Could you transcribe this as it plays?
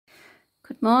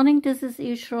Good morning, this is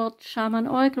a short shaman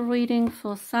oracle reading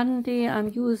for Sunday.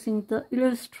 I'm using the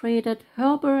illustrated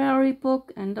Herbiary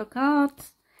book and the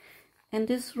cards. And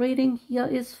this reading here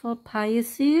is for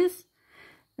Pisces.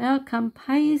 Welcome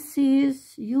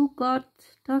Pisces, you got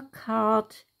the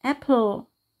card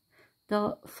Apple,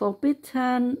 the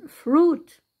forbidden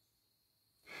fruit.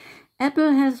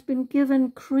 Apple has been given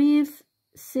grief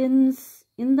since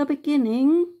in the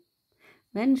beginning,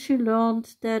 when she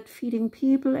learned that feeding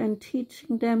people and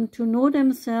teaching them to know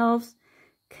themselves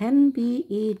can be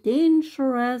a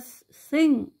dangerous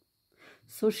thing.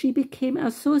 So she became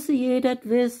associated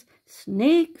with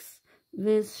snakes,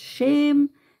 with shame,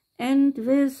 and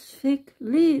with fig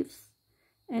leaves.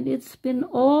 And it's been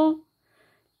all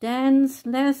dance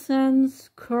lessons,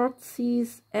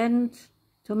 curtsies, and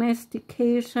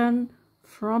domestication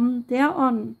from there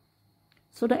on.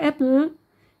 So the apple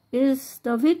is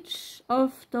the witch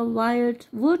of the wild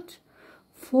wood,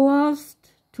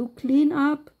 forced to clean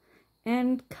up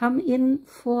and come in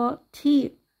for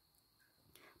tea.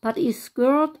 But a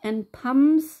skirt and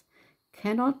pumps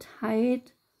cannot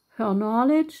hide her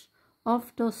knowledge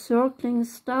of the circling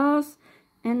stars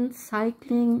and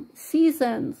cycling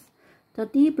seasons, the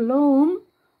deep loam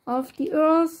of the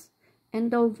earth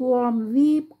and the warm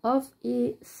weep of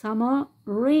a summer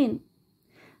rain.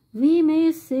 We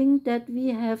may think that we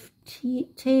have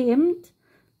tamed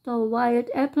the wild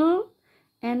apple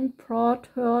and brought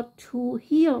her to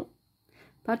heel,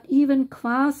 but even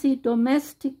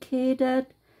quasi-domesticated,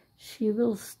 she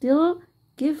will still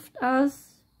gift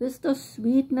us with the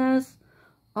sweetness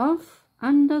of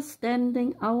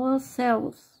understanding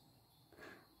ourselves.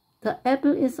 The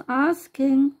apple is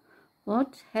asking,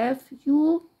 what have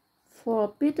you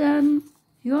forbidden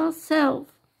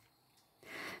yourself?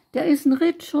 There is a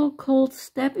ritual called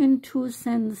Step into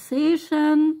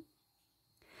Sensation,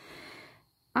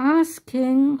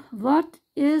 asking what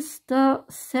is the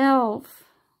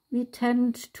self. We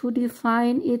tend to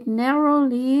define it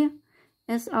narrowly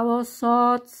as our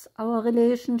thoughts, our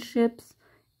relationships,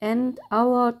 and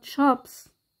our jobs.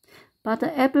 But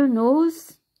the apple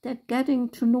knows that getting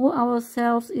to know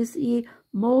ourselves is a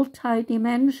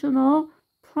multidimensional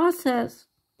process.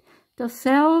 The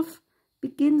self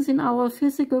begins in our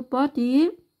physical body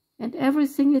and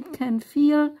everything it can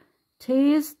feel,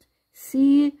 taste,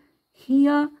 see,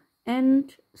 hear,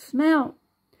 and smell.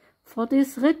 For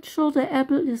this ritual, the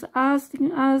apple is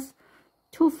asking us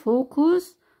to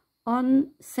focus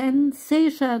on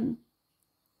sensation.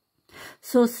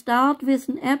 So start with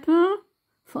an apple.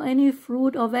 For any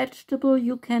fruit or vegetable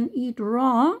you can eat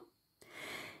raw,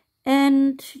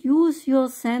 and use your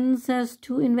senses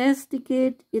to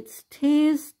investigate its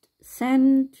taste,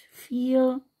 scent,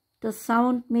 feel, the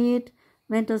sound made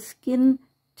when the skin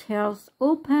tears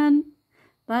open.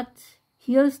 But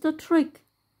here's the trick.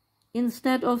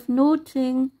 Instead of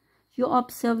noting your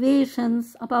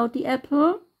observations about the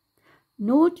apple,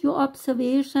 note your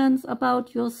observations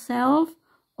about yourself,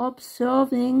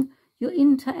 observing your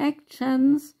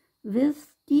interactions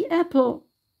with the apple.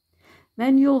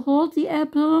 When you hold the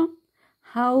apple,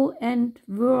 how and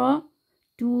where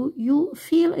do you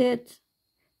feel it?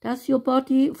 Does your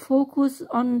body focus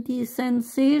on the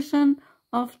sensation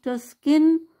of the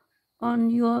skin, on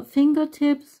your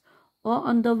fingertips, or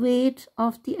on the weight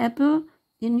of the apple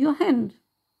in your hand?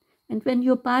 And when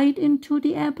you bite into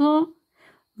the apple,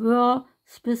 where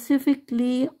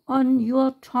specifically on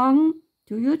your tongue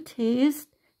do you taste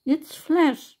its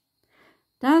flesh?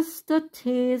 Does the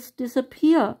taste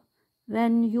disappear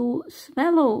when you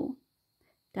swallow?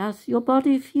 Does your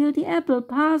body feel the apple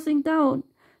passing down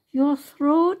your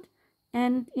throat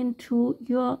and into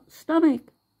your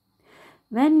stomach?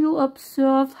 When you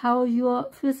observe how your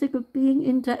physical being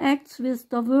interacts with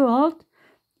the world,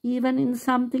 even in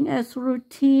something as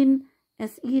routine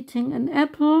as eating an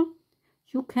apple,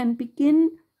 you can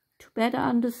begin to better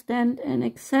understand and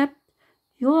accept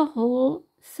your whole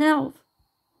self.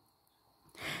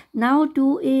 Now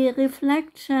do a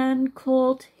reflection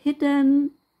called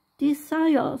Hidden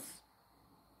Desires.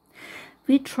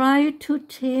 We try to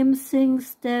tame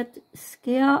things that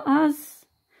scare us.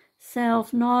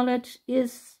 Self-knowledge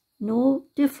is no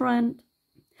different.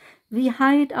 We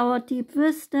hide our deep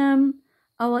wisdom,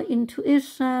 our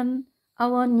intuition,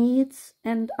 our needs,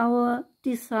 and our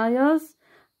desires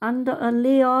under a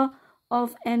layer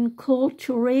of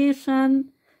enculturation,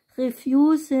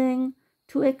 refusing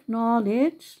to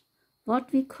acknowledge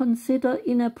what we consider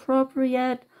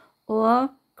inappropriate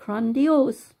or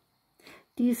grandiose.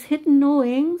 These hidden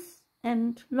knowings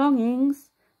and longings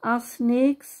are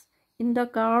snakes in the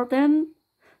garden,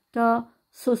 the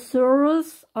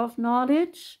sorcerers of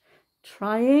knowledge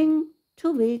trying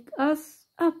to wake us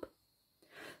up.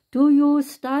 Do you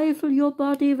stifle your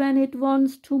body when it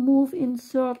wants to move in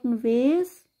certain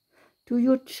ways? Do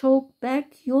you choke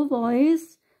back your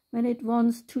voice when it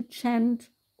wants to chant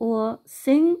or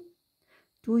sing?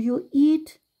 Do you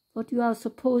eat what you are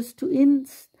supposed to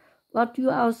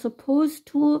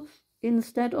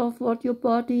instead of what your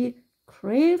body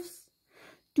craves?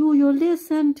 Do you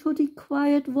listen to the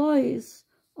quiet voice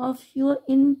of your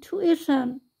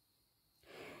intuition?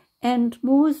 And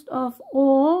most of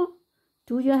all,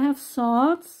 do you have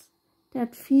thoughts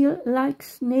that feel like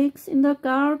snakes in the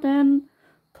garden,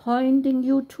 pointing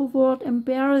you toward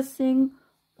embarrassing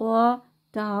or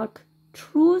dark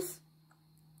truths?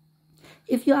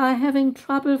 If you are having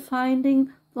trouble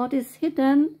finding what is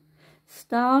hidden,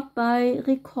 start by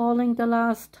recalling the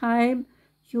last time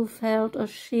you felt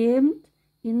ashamed,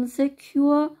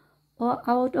 insecure, or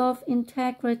out of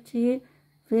integrity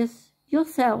with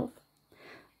yourself.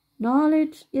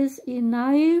 Knowledge is a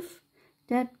knife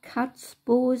that cuts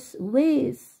both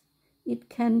ways. It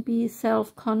can be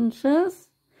self-conscious,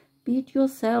 beat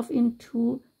yourself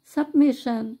into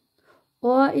submission,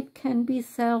 or it can be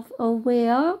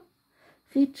self-aware,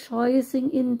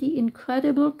 rejoicing in the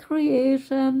incredible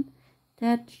creation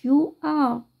that you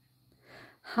are.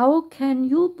 How can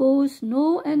you both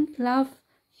know and love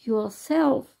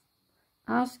yourself?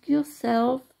 Ask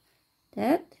yourself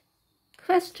that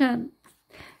question.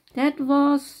 That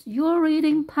was your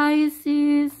reading,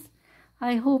 Pisces.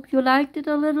 I hope you liked it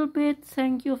a little bit.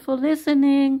 Thank you for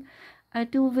listening. I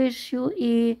do wish you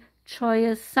a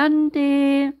joyous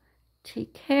Sunday.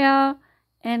 Take care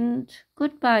and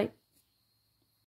goodbye.